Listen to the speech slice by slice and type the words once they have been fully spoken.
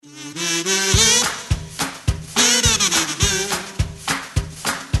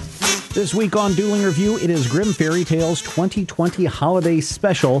This week on Dueling Review, it is Grimm Fairy Tales 2020 Holiday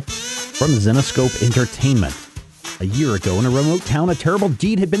Special from Zenescope Entertainment. A year ago, in a remote town, a terrible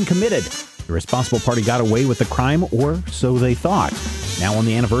deed had been committed. The responsible party got away with the crime, or so they thought. Now, on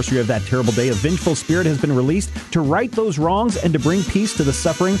the anniversary of that terrible day, a vengeful spirit has been released to right those wrongs and to bring peace to the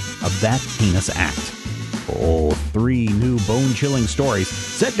suffering of that heinous act. Oh, 3 new bone-chilling stories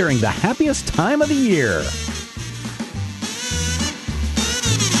set during the happiest time of the year.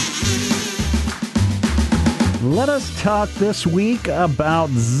 Let us talk this week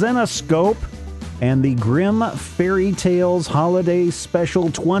about Zenescope and the Grimm Fairy Tales Holiday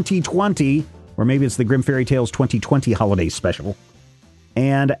Special 2020, or maybe it's the Grimm Fairy Tales 2020 Holiday Special.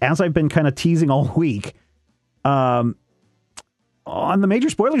 And as I've been kind of teasing all week, on the Major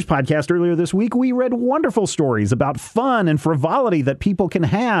Spoilers podcast earlier this week, we read wonderful stories about fun and frivolity that people can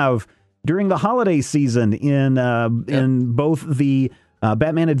have during the holiday season in both the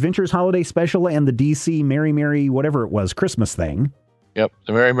Batman Adventures Holiday Special and the DC Merry Merry whatever it was Christmas thing. Yep,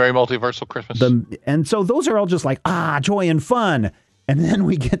 the Merry Merry Multiversal Christmas. And so those are all just like, joy and fun. And then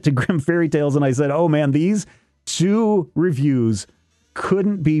we get to Grimm Fairy Tales, and I said, oh man, these 2 reviews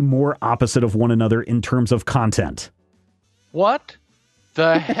couldn't be more opposite of one another in terms of content. What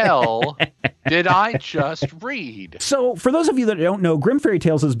the hell did I just read? So for those of you that don't know, Grimm Fairy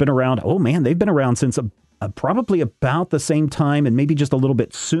Tales has been around, they've been around since probably about the same time and maybe just a little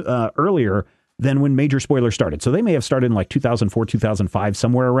bit earlier than when Major Spoilers started. So they may have started in like 2004, 2005,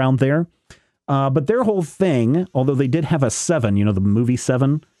 somewhere around there. But their whole thing, although they did have a 7, the movie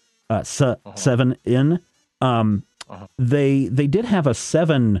 7, 7 in, they did have a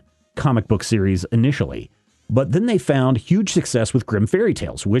 7 comic book series initially. But then they found huge success with Grimm Fairy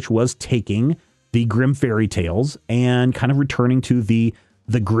Tales, which was taking the Grimm Fairy Tales and kind of returning to the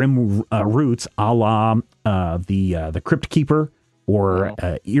Grimm roots, a la the Crypt Keeper or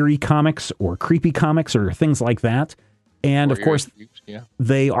eerie comics or creepy comics or things like that. And, of course,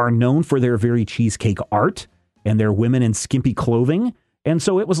 they are known for their very cheesecake art and their women in skimpy clothing. And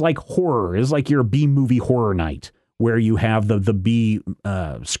so it was like horror. It was like your B-movie horror night where you have the B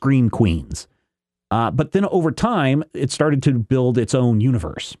scream queens. But then over time, it started to build its own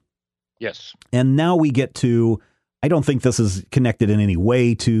universe. Yes. And now we get to... I don't think this is connected in any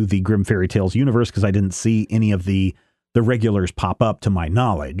way to the Grimm Fairy Tales universe because I didn't see any of the regulars pop up to my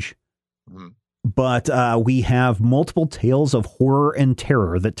knowledge. Mm-hmm. But we have multiple tales of horror and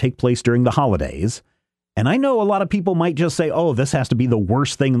terror that take place during the holidays. And I know a lot of people might just say, oh, this has to be the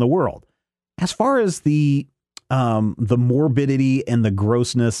worst thing in the world. As far as the morbidity and the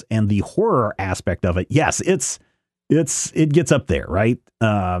grossness and the horror aspect of it, yes, it gets up there, right?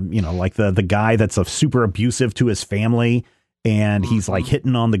 Like the guy that's super abusive to his family and he's like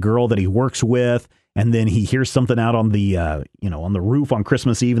hitting on the girl that he works with. And then he hears something out on the, on the roof on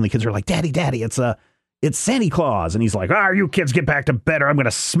Christmas Eve. And the kids are like, Daddy, it's Santa Claus. And he's like, you kids get back to bed or I'm going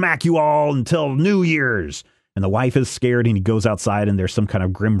to smack you all until New Year's. And the wife is scared and he goes outside and there's some kind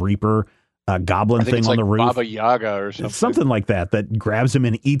of Grim Reaper goblin thing on the roof. Baba Yaga or something. Something like that grabs him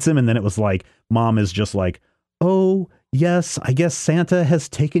and eats him. And then it was like, Mom is just like, oh, yes, I guess Santa has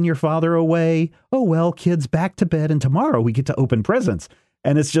taken your father away. Oh, well, kids, back to bed. And tomorrow we get to open presents.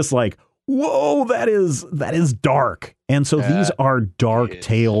 And it's just like, whoa, that is dark. And so these are dark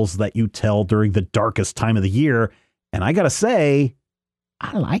tales that you tell during the darkest time of the year. And I got to say,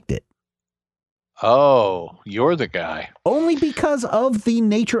 I liked it. Oh, you're the guy. Only because of the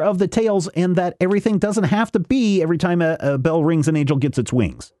nature of the tales and that everything doesn't have to be every time a bell rings, an angel gets its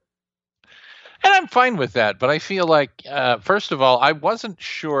wings. And I'm fine with that, but I feel like, first of all, I wasn't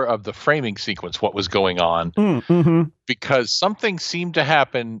sure of the framing sequence, what was going on, because something seemed to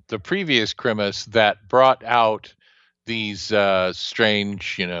happen the previous Christmas that brought out these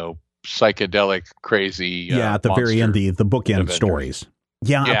strange, psychedelic, crazy at the very end, the bookend stories.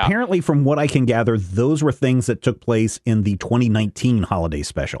 Yeah, apparently from what I can gather, those were things that took place in the 2019 holiday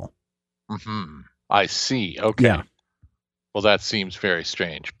special. Mm-hmm. I see. Okay. Yeah. Well, that seems very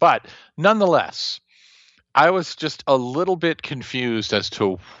strange. But nonetheless, I was just a little bit confused as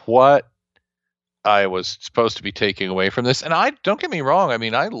to what I was supposed to be taking away from this. And don't get me wrong. I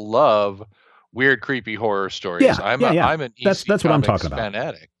mean, I love weird, creepy horror stories. Yeah, I'm an EC that's what I'm talking about.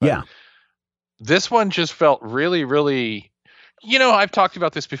 Fanatic. Yeah. This one just felt really, really, I've talked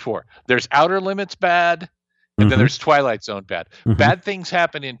about this before. There's Outer Limits bad. And then there's Twilight Zone bad. Bad things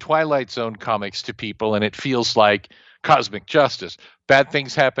happen in Twilight Zone comics to people, and it feels like cosmic justice. Bad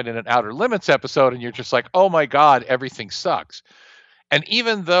things happen in an Outer Limits episode, and you're just like, oh my God, everything sucks. And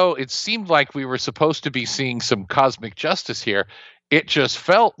even though it seemed like we were supposed to be seeing some cosmic justice here, it just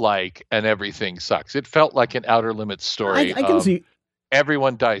felt like an everything sucks. It felt like an Outer Limits story. I can see.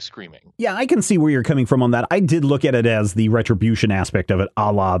 everyone dies screaming. Yeah, I can see where you're coming from on that. I did look at it as the retribution aspect of it,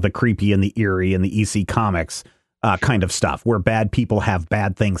 a la the creepy and the eerie and the EC Comics kind of stuff, where bad people have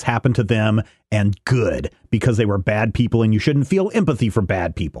bad things happen to them, and good because they were bad people and you shouldn't feel empathy for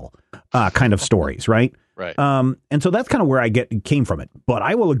bad people kind of stories, right? Right. And so that's kind of where I came from it. But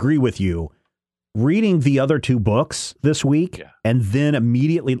I will agree with you. Reading the other two books this week, and then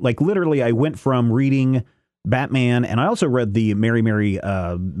immediately, like literally, I went from reading Batman, and I also read the Merry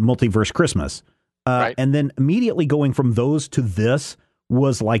Multiverse Christmas, and then immediately going from those to this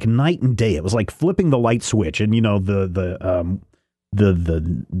was like night and day. It was like flipping the light switch, and the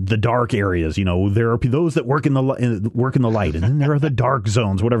dark areas. There are those that work in the light, and then there are the dark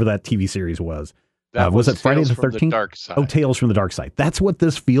zones. Whatever that TV series was. Was it Friday the 13th? Oh, Tales from the Dark Side. That's what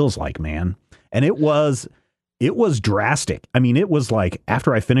this feels like, man. And it was drastic. I mean, it was like,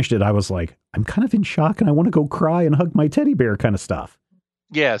 after I finished it, I was like, I'm kind of in shock and I want to go cry and hug my teddy bear kind of stuff.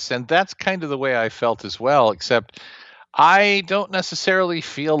 Yes, and that's kind of the way I felt as well, except I don't necessarily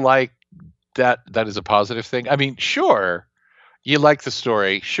feel like that is a positive thing. I mean, sure, you like the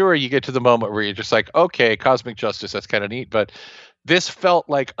story. Sure, you get to the moment where you're just like, okay, cosmic justice, that's kind of neat. But this felt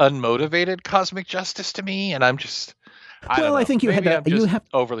like unmotivated cosmic justice to me, and I'm just... I think you have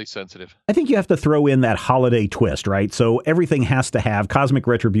overly sensitive. I think you have to throw in that holiday twist, right? So everything has to have cosmic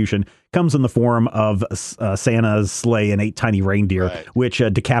retribution comes in the form of Santa's sleigh and 8 tiny reindeer, which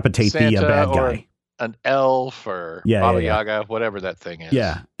decapitate the bad guy. An elf or Baba Yaga, whatever that thing is.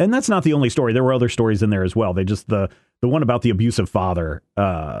 Yeah, and that's not the only story. There were other stories in there as well. They just the one about the abusive father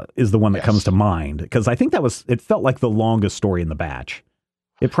is the one that comes to mind, because I think it felt like the longest story in the batch.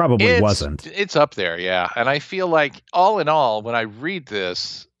 It probably wasn't. It's up there, yeah. And I feel like, all in all, when I read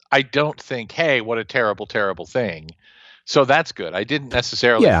this, I don't think, hey, what a terrible, terrible thing. So that's good. I didn't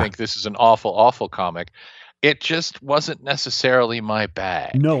necessarily think this is an awful, awful comic. It just wasn't necessarily my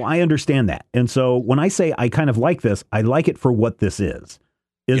bag. No, I understand that. And so when I say I kind of like this, I like it for what this is.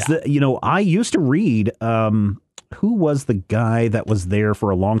 That, I used to read, who was the guy that was there for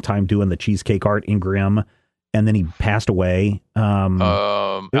a long time doing the cheesecake art in Grimm? And then he passed away.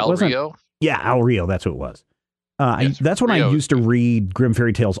 Al Rio? Yeah, Al Rio. That's who it was. That's when I used to read Grimm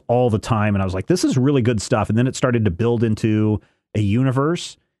fairy tales all the time. And I was like, this is really good stuff. And then it started to build into a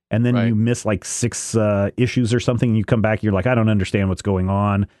universe. And then you miss like 6 issues or something. And you come back, you're like, I don't understand what's going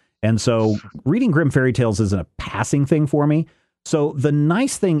on. And so reading Grimm fairy tales isn't a passing thing for me. So the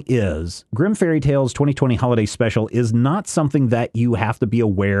nice thing is Grimm Fairy Tales 2020 Holiday Special is not something that you have to be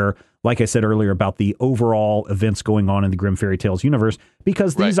aware, like I said earlier, about the overall events going on in the Grimm Fairy Tales universe,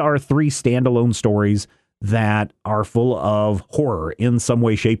 because these are 3 standalone stories that are full of horror in some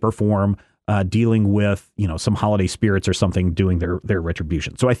way, shape, or form, dealing with, some holiday spirits or something doing their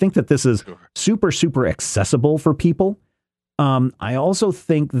retribution. So I think that this is super, super accessible for people. I also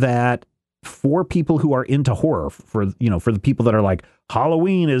think that for people who are into horror, for the people that are like,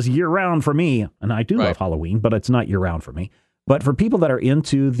 Halloween is year round for me. And I do love Halloween, but it's not year round for me. But for people that are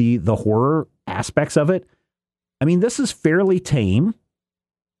into the horror aspects of it, I mean, this is fairly tame.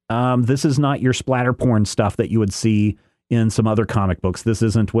 This is not your splatter porn stuff that you would see in some other comic books. This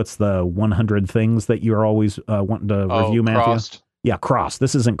isn't what's the 100 things that you're always wanting to review, Matthew? Crossed. Yeah, Crossed.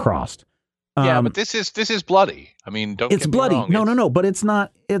 This isn't Crossed. But this is bloody. I mean, don't it's get me bloody. wrong. No, but it's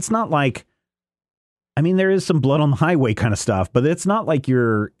not like, I mean, there is some blood on the highway kind of stuff, but it's not like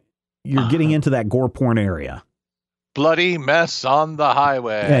you're getting into that gore porn area. Bloody mess on the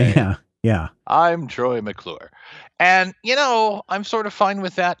highway. Yeah. I'm Troy McClure. And, I'm sort of fine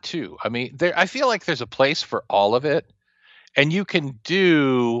with that too. I mean, I feel like there's a place for all of it. And you can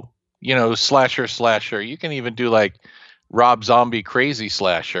do, slasher. You can even do like Rob Zombie crazy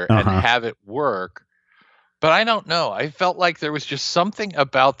slasher and have it work. But I don't know. I felt like there was just something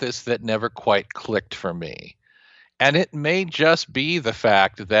about this that never quite clicked for me. And it may just be the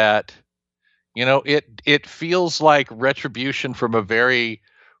fact that, it feels like retribution from a very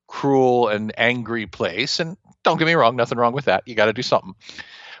cruel and angry place. And don't get me wrong, nothing wrong with that. You got to do something.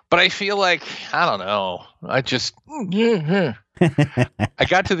 But I feel like, I don't know. I just, I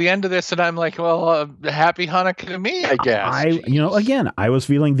got to the end of this and I'm like, well, happy Hanukkah to me, I guess. Again, I was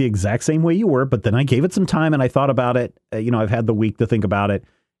feeling the exact same way you were, but then I gave it some time and I thought about it. I've had the week to think about it.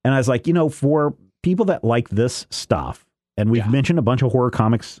 And I was like, for people that like this stuff, and we've mentioned a bunch of horror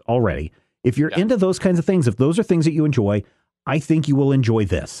comics already, if you're into those kinds of things, if those are things that you enjoy, I think you will enjoy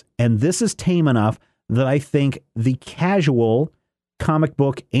this. And this is tame enough that I think the casual comic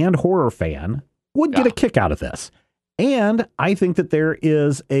book and horror fan would get a kick out of this. And I think that there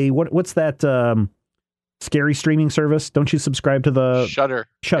is what's that scary streaming service? Don't you subscribe to the Shudder?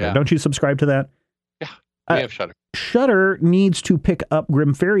 Don't you subscribe to that? Yeah, we have Shudder. Shudder needs to pick up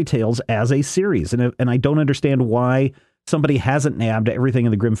Grimm Fairy Tales as a series, and I don't understand why somebody hasn't nabbed everything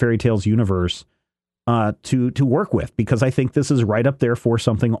in the Grimm Fairy Tales universe to work with, because I think this is right up there for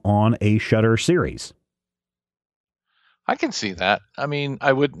something on a Shudder series. I can see that. I mean,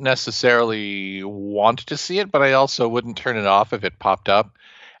 I wouldn't necessarily want to see it, but I also wouldn't turn it off if it popped up.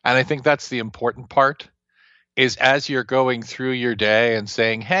 And I think that's the important part, is as you're going through your day and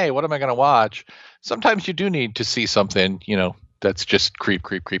saying, hey, what am I going to watch? Sometimes you do need to see something, that's just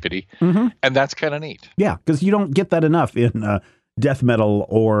creepity. Mm-hmm. And that's kind of neat. Yeah, because you don't get that enough in death metal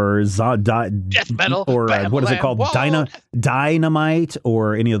or death metal or what is it called? Dynamite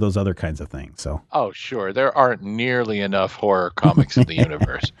or any of those other kinds of things. So, oh, sure. There aren't nearly enough horror comics in the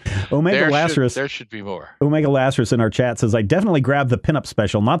universe. Omega Lazarus. There should be more. Omega Lazarus in our chat says, I definitely grabbed the pinup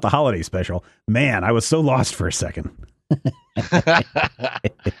special, not the holiday special. Man, I was so lost for a second.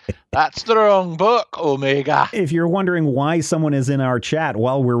 That's the wrong book, Omega. If you're wondering why someone is in our chat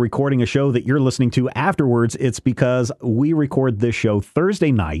while we're recording a show that you're listening to afterwards, it's because we record this show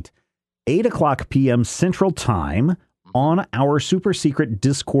Thursday night, 8:00 p.m. Central Time on our super secret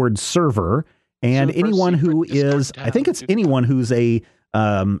Discord server. And anyone who is, I think it's anyone who's a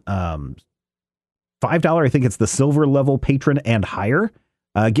 $5, I think it's the silver level patron and higher,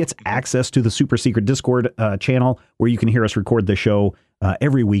 gets access to the super secret Discord channel where you can hear us record the show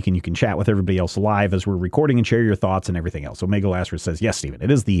every week, and you can chat with everybody else live as we're recording and share your thoughts and everything else. Omega Lazarus says, yes, Stephen, it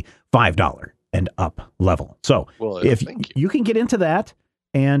is the $5 and up level. So if you can get into that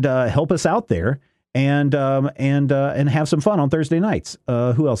and help us out there and have some fun on Thursday nights.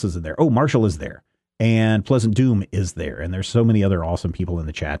 Who else is in there? Oh, Marshall is there, and Pleasant Doom is there, and there's so many other awesome people in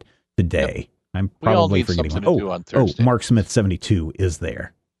the chat today. Yep. I'm probably forgetting one. Oh, Mark Smith 72 is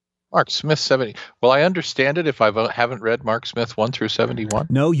there. Mark Smith 70. Well, I understand it if I haven't read Mark Smith 1 through 71.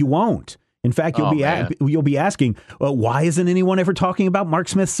 No, you won't. In fact, you'll be asking, well, why isn't anyone ever talking about Mark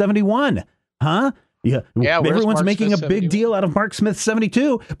Smith 71? Huh? Yeah, everyone's making a big deal out of Mark Smith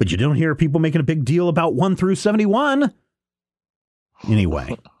 72, but you don't hear people making a big deal about 1 through 71.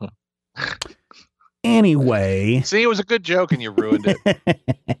 Anyway. See, it was a good joke and you ruined it.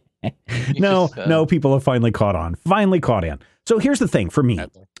 No, people have finally caught in. So here's the thing for me.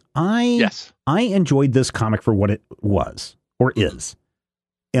 I enjoyed this comic for what it was or is.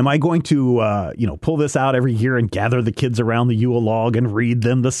 Am I going to, pull this out every year and gather the kids around the Yule log and read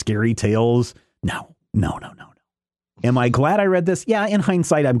them the scary tales? No. Am I glad I read this? Yeah, in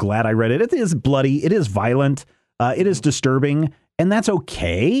hindsight, I'm glad I read it. It is bloody. It is violent. It is disturbing. And that's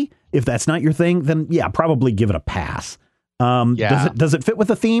okay. If that's not your thing, then yeah, probably give it a pass. Does it fit with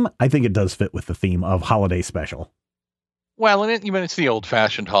the theme? I think it does fit with the theme of holiday special. Well, and it's the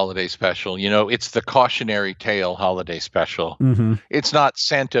old-fashioned holiday special. It's the cautionary tale holiday special. Mm-hmm. It's not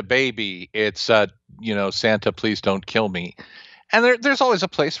Santa baby. It's Santa, please don't kill me. And there's always a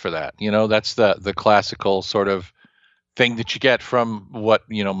place for that. That's the classical sort of thing that you get from what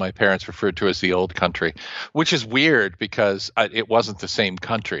my parents referred to as the old country, which is weird because it wasn't the same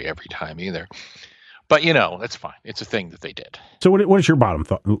country every time either. But that's fine. It's a thing that they did. So what is your bottom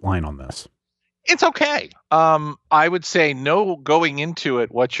line on this? It's okay. I would say no going into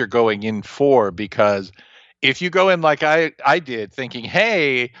it what you're going in for, because if you go in like I did, thinking,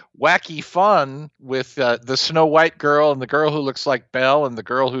 hey, wacky fun with the Snow White girl and the girl who looks like Belle and the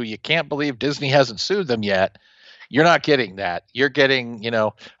girl who you can't believe Disney hasn't sued them yet, you're not getting that. You're getting,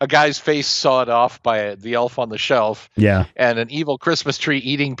 a guy's face sawed off by the elf on the shelf. Yeah. And an evil Christmas tree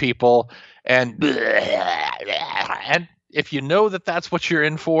eating people. And if you know that that's what you're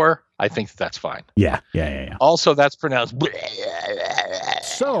in for, I think that's fine. Yeah. Also, that's pronounced.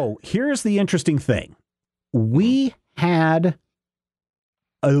 So here's the interesting thing. We had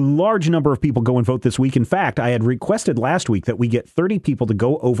a large number of people go and vote this week. In fact, I had requested last week that we get 30 people to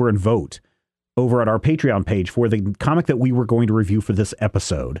go over and vote over at our Patreon page for the comic that we were going to review for this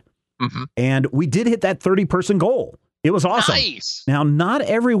episode. Mm-hmm. And we did hit that 30-person goal. It was awesome. Nice. Now, not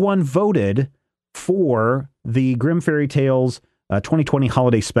everyone voted for the Grimm Fairy Tales 2020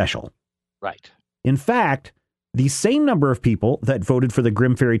 holiday special. Right. In fact, the same number of people that voted for the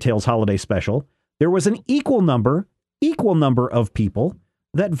Grimm Fairy Tales holiday special, there was an equal number of people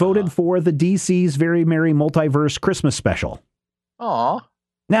that voted for the DC's Very Merry Multiverse Christmas special. Aw.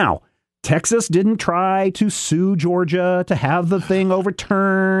 Now, Texas didn't try to sue Georgia to have the thing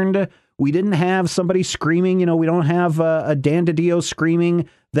overturned. We didn't have somebody screaming, we don't have a Dan DiDio screaming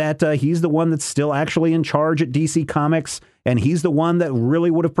that he's the one that's still actually in charge at DC Comics, and he's the one that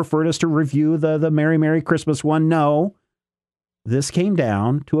really would have preferred us to review the Merry Merry Christmas one. No, this came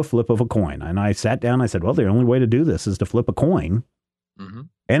down to a flip of a coin. And I sat down, I said, well, the only way to do this is to flip a coin. Mm-hmm.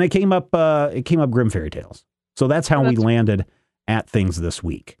 And it came up Grimm Fairy Tales. So that's how we landed at things this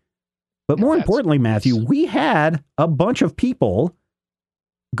week. But more importantly, Matthew, we had a bunch of people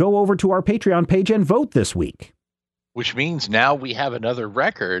go over to our Patreon page and vote this week. Which means now we have another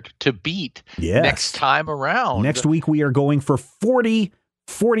record to beat next time around. Next week, we are going for 40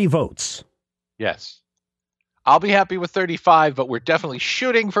 votes. Yes. I'll be happy with 35, but we're definitely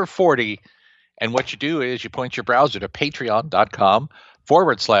shooting for 40. And what you do is you point your browser to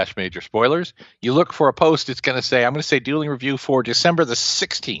patreon.com/major spoilers. You look for a post. It's going to say, I'm going to say Dueling Review for December the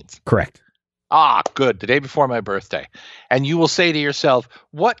 16th. Correct. Good. The day before my birthday. And you will say to yourself,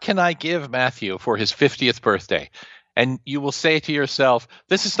 what can I give Matthew for his 50th birthday? And you will say to yourself,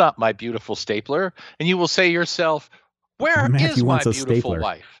 this is not my beautiful stapler. And you will say to yourself, where is my beautiful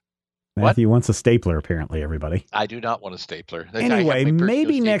wife? Matthew wants a stapler, apparently, everybody. I do not want a stapler. Anyway,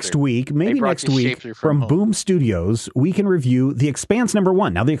 maybe next week from Boom Studios, we can review The Expanse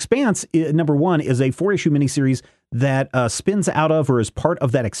 #1. Now, The Expanse #1 is a 4-issue miniseries that spins out of or is part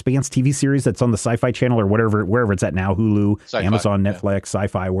of that Expanse TV series that's on the Sci-Fi Channel or wherever it's at now, Hulu, Sci-Fi, Amazon, Netflix,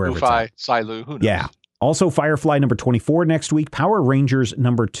 Sci-Fi, wherever it's at. Sci-Lu, who knows? Yeah. Also, Firefly #24 next week, Power Rangers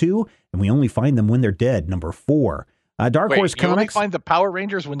 #2, and we only find them when they're dead, #4. Dark Horse Comics. You only find the Power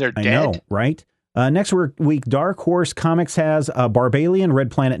Rangers when they're dead? I know, right? Next week, Dark Horse Comics has Barbalian,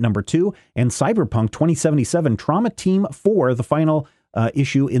 Red Planet #2, and Cyberpunk 2077, Trauma Team 4, the final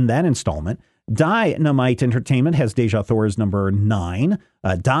issue in that installment. Dynamite Entertainment has Deja Thor's #9,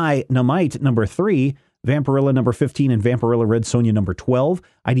 Dynamite #3, Vampirilla #15, and Vampirilla Red Sonja #12.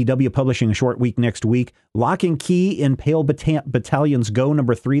 IDW publishing a short week next week. Lock and Key in Pale Battalions Go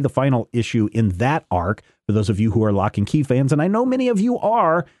 #3, the final issue in that arc. For those of you who are Lock and Key fans, and I know many of you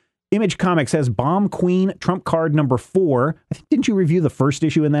are, Image Comics has Bomb Queen Trump Card #4. I think, didn't you review the first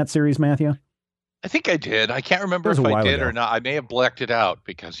issue in that series, Matthew? I think I did. I can't remember if I did or not. I may have blacked it out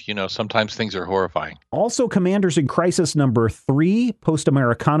because, sometimes things are horrifying. Also, Commanders in Crisis #3, Post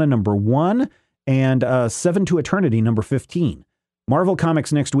Americana #1, and 7 to Eternity #15. Marvel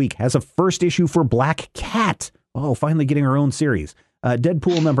Comics next week has a first issue for Black Cat. Oh, finally getting her own series.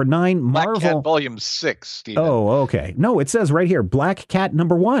 Deadpool #9. Marvel Black Cat Volume 6, Stephen. Oh, okay. No, it says right here, Black Cat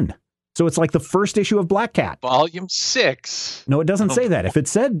 #1. So it's like the first issue of Black Cat. Volume 6. No, it doesn't say that. If it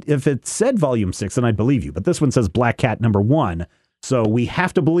said Volume 6, then I'd believe you. But this one says Black Cat #1. So we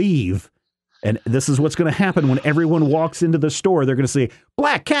have to believe. And this is what's going to happen when everyone walks into the store. They're going to say,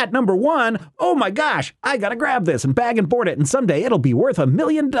 Black Cat #1. Oh my gosh, I got to grab this and bag and board it. And someday it'll be worth $1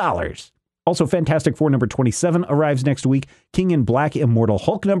 million. Also, Fantastic Four #27 arrives next week. King in Black Immortal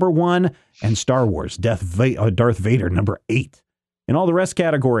Hulk #1. And Star Wars Darth Vader #8. In all the rest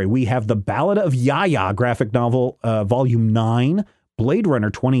category, we have The Ballad of Yaya graphic novel, Volume 9. Blade Runner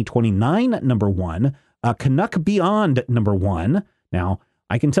 2029 #1. Canuck Beyond #1. Now,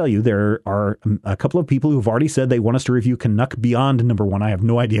 I can tell you there are a couple of people who've already said they want us to review Canuck Beyond #1. I have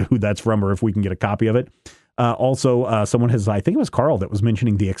no idea who that's from or if we can get a copy of it. Also, someone has, I think it was Carl that was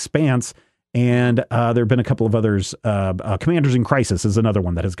mentioning The Expanse, and there have been a couple of others. Commanders in Crisis is another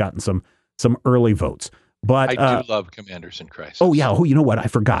one that has gotten some early votes. But I do love Commanders in Crisis. Oh, yeah. Oh, you know what? I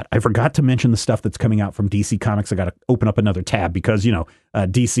forgot to mention the stuff that's coming out from DC Comics. I got to open up another tab because,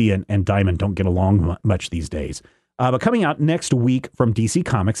 DC and Diamond don't get along much these days. But coming out next week from DC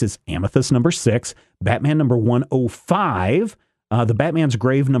Comics is Amethyst #6, Batman #105, The Batman's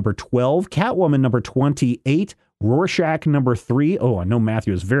Grave #12, Catwoman #28, Rorschach #3. Oh, I know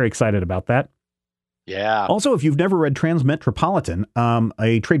Matthew is very excited about that. Yeah. Also, if you've never read Transmetropolitan,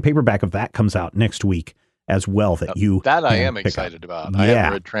 a trade paperback of that comes out next week as well. That I am excited about. Yeah. I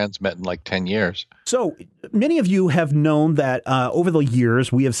haven't read Transmet in like 10 years. So many of you have known that over the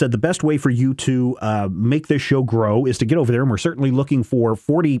years, we have said the best way for you to make this show grow is to get over there. And we're certainly looking for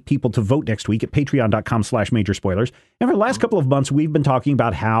 40 people to vote next week at patreon.com/major spoilers. And for the last couple of months, we've been talking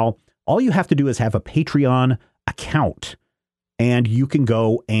about how all you have to do is have a Patreon account and you can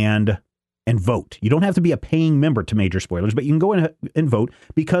go and vote. You don't have to be a paying member to Major Spoilers, but you can go in and vote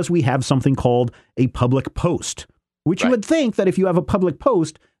because we have something called a public post, which you would think that if you have a public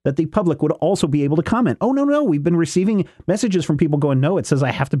post, that the public would also be able to comment. Oh, no. We've been receiving messages from people going, no, it says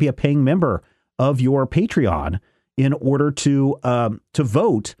I have to be a paying member of your Patreon in order to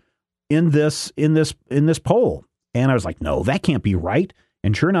vote in this poll. And I was like, no, that can't be right.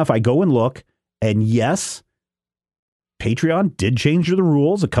 And sure enough, I go and look, and yes, Patreon did change the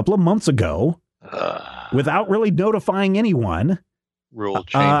rules a couple of months ago without really notifying anyone. Rule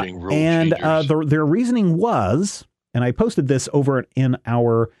changing, and their reasoning was, and I posted this over in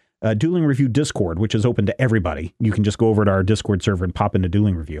our Dueling Review Discord, which is open to everybody. You can just go over to our Discord server and pop into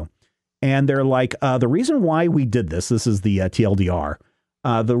Dueling Review. And they're like, the reason why we did this is the TLDR.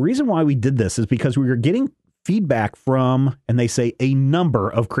 The reason why we did this is because we were getting feedback from, and they say a number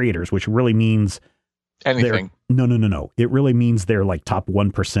of creators, which really means anything. No. It really means they're like top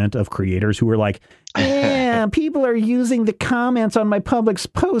 1% of creators who are like, yeah, people are using the comments on my public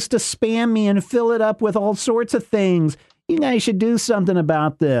post to spam me and fill it up with all sorts of things. You guys should do something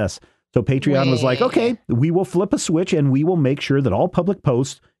about this. So Patreon was like, okay, we will flip a switch and we will make sure that all public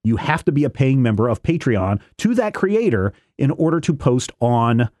posts, you have to be a paying member of Patreon to that creator in order to post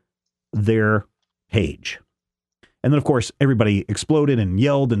on their page. And then, of course, everybody exploded and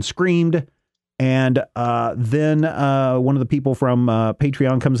yelled and screamed. And then one of the people from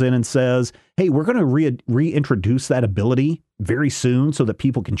Patreon comes in and says, hey, we're going to reintroduce that ability very soon so that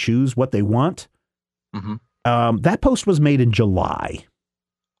people can choose what they want. Mm-hmm. That post was made in July.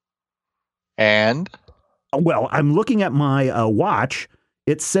 And? Well, I'm looking at my watch.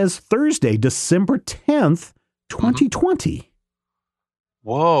 It says Thursday, December 10th, 2020. Mm-hmm.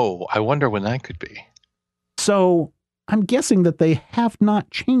 Whoa, I wonder when that could be. So I'm guessing that they have not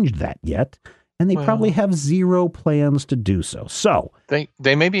changed that yet, and they probably have zero plans to do so. So they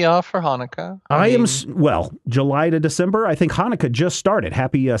may be off for Hanukkah. July to December. I think Hanukkah just started.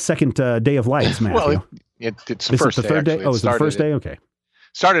 Happy second day of lights, Matthew. Well, it's the first day. Third day? Oh, it's the first day? Okay.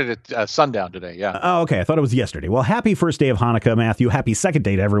 Started at sundown today, yeah. Oh, okay. I thought it was yesterday. Well, happy first day of Hanukkah, Matthew. Happy second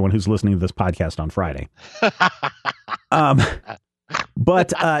day to everyone who's listening to this podcast on Friday.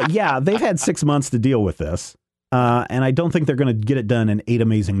 But they've had 6 months to deal with this. And I don't think they're going to get it done in 8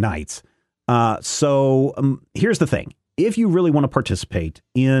 amazing nights. So here's the thing. If you really want to participate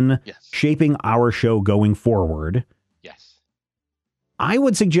in shaping our show going forward, I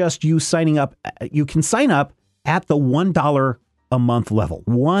would suggest you signing up. You can sign up at the $1 a month level.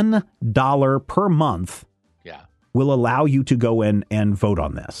 $1 per month will allow you to go in and vote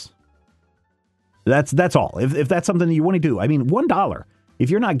on this. That's all. If that's something that you want to do, I mean, $1. If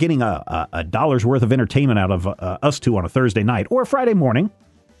you're not getting a dollar's worth of entertainment out of us two on a Thursday night or a Friday morning,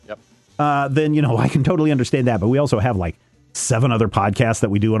 then, I can totally understand that. But we also have like 7 other podcasts that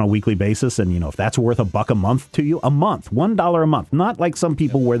we do on a weekly basis. And, if that's worth $1 a month to you, $1 a month, not like some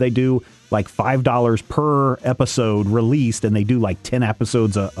people where they do like $5 per episode released and they do like 10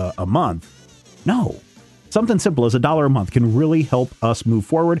 episodes a month. No. Something simple as $1 a month can really help us move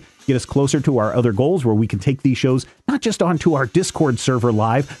forward, get us closer to our other goals where we can take these shows not just onto our Discord server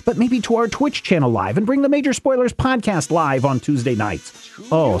live, but maybe to our Twitch channel live and bring the Major Spoilers podcast live on Tuesday nights.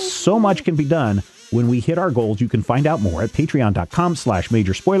 Oh, so much can be done when we hit our goals. You can find out more at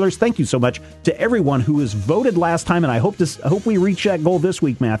patreon.com/Major Spoilers. Thank you so much to everyone who has voted last time, and I hope we reach that goal this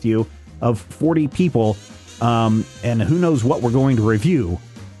week, Matthew, of 40 people. And who knows what we're going to review.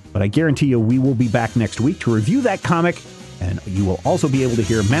 But I guarantee you we will be back next week to review that comic, and you will also be able to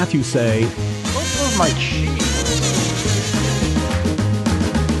hear Matthew say, "Don't move my cheese."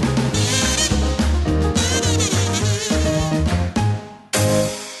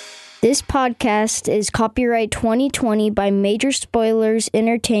 This podcast is copyright 2020 by Major Spoilers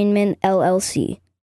Entertainment, LLC.